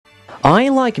I,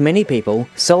 like many people,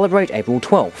 celebrate April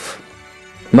 12th.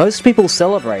 Most people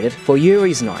celebrate it for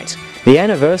Yuri's Night, the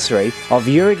anniversary of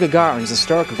Yuri Gagarin's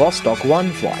historic Vostok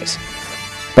 1 flight.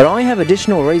 But I have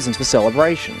additional reasons for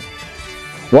celebration.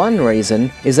 One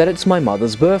reason is that it's my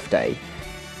mother's birthday.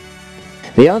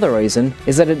 The other reason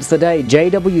is that it's the day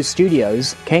JW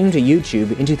Studios came to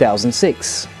YouTube in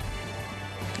 2006.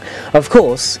 Of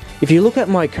course, if you look at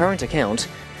my current account,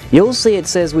 you'll see it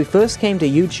says we first came to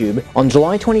YouTube on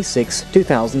July 26,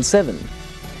 2007.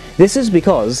 This is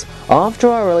because, after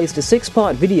I released a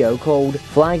 6-part video called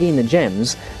Flagging the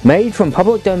Gems, made from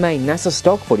public domain NASA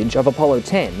stock footage of Apollo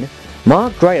 10,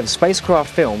 Mark Gray of Spacecraft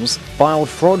Films filed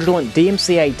fraudulent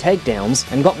DMCA takedowns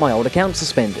and got my old account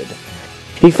suspended.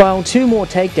 He filed 2 more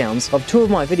takedowns of 2 of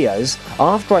my videos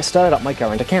after I started up my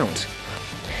current account.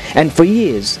 And for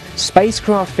years,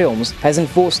 Spacecraft Films has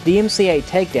enforced DMCA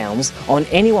takedowns on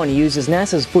anyone who uses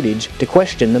NASA's footage to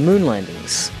question the moon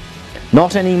landings.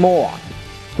 Not anymore.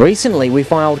 Recently we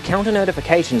filed counter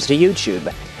notifications to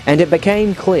YouTube, and it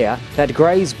became clear that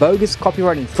Gray's bogus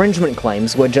copyright infringement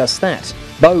claims were just that,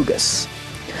 bogus.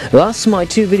 Thus my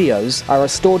 2 videos are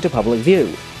restored to public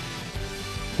view.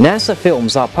 NASA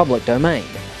films are public domain,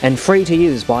 and free to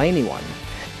use by anyone.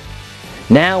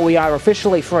 Now we are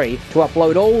officially free to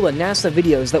upload all the NASA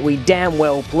videos that we damn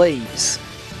well please.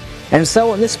 And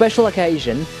so on this special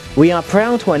occasion, we are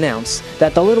proud to announce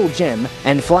that The Little Gem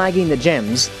and Flagging the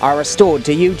Gems are restored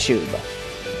to YouTube.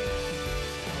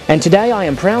 And today I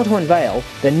am proud to unveil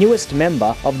the newest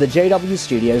member of the JW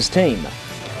Studios team,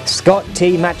 Scott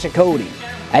T. Machicote,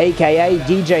 aka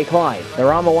Djclyve the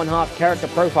Ranma 1/2 character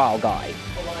profile guy.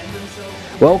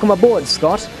 Welcome aboard,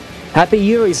 Scott. Happy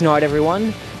Yuri's Night,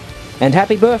 everyone. And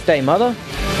happy birthday, Mother.